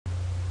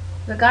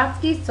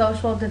Vygotsky's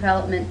social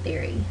development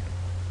theory.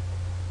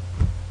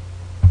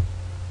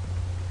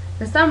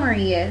 The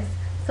summary is,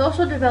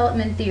 social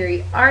development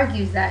theory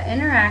argues that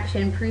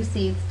interaction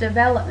precedes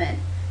development.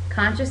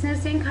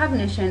 Consciousness and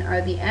cognition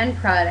are the end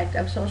product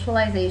of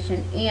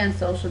socialization and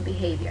social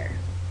behavior.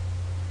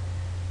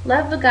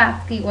 Lev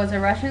Vygotsky was a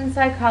Russian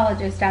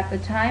psychologist at the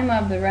time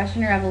of the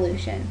Russian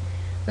Revolution.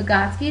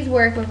 Vygotsky's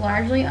work was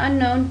largely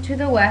unknown to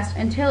the West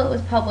until it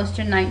was published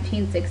in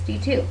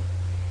 1962.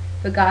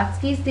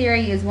 Vygotsky's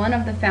theory is one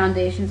of the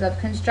foundations of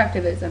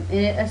constructivism, and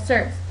it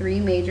asserts three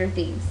major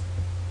themes: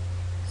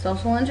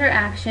 social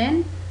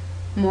interaction,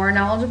 more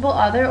knowledgeable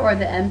other, or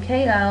the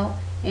MKO,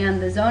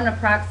 and the zone of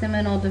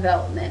proximal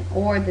development,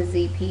 or the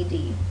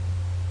ZPD.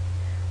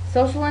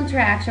 Social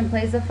interaction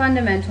plays a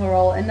fundamental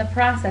role in the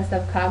process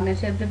of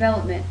cognitive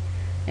development.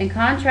 In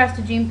contrast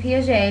to Jean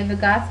Piaget,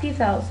 Vygotsky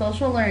felt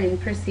social learning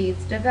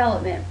precedes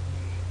development.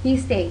 He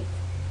states,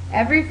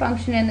 every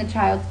function in the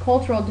child's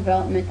cultural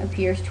development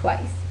appears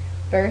twice,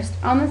 first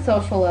on the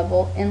social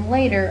level and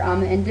later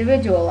on the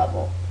individual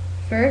level,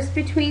 first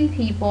between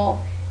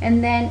people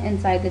and then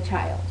inside the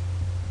child.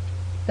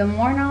 The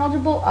more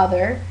knowledgeable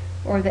other,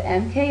 or the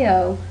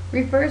MKO,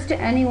 refers to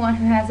anyone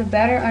who has a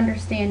better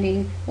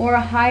understanding or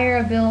a higher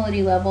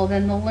ability level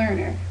than the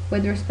learner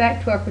with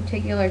respect to a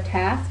particular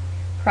task,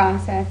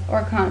 process,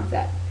 or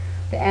concept.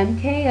 The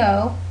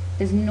MKO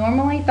is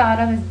normally thought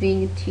of as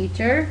being a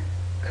teacher,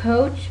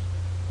 coach,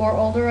 or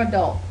older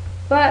adult,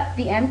 but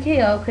the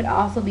MKO could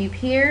also be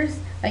peers,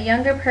 a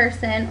younger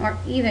person, or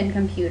even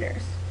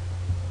computers.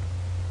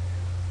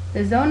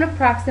 The zone of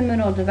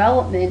proximal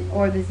development,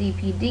 or the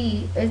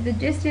ZPD, is the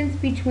distance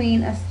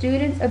between a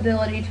student's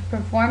ability to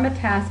perform a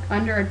task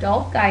under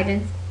adult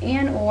guidance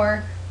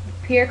and/or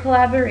peer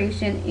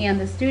collaboration and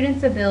the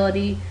student's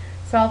ability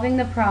solving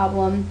the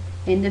problem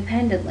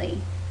independently.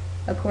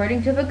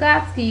 According to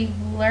Vygotsky,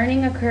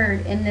 learning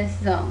occurred in this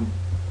zone.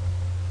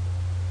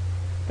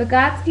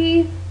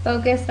 Vygotsky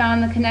focused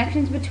on the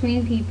connections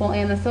between people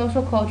and the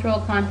social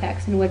cultural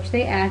context in which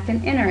they act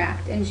and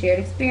interact in shared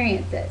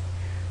experiences.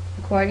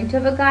 According to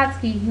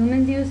Vygotsky,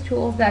 humans use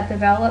tools that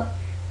develop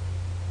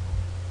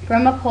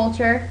from a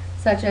culture,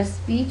 such as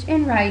speech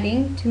and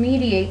writing, to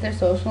mediate their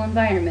social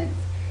environments.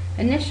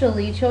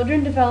 Initially,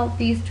 children develop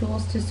these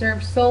tools to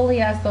serve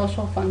solely as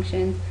social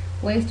functions,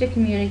 ways to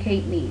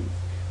communicate needs.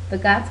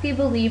 Vygotsky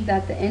believed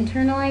that the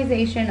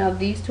internalization of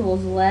these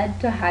tools led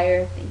to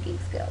higher thinking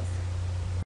skills.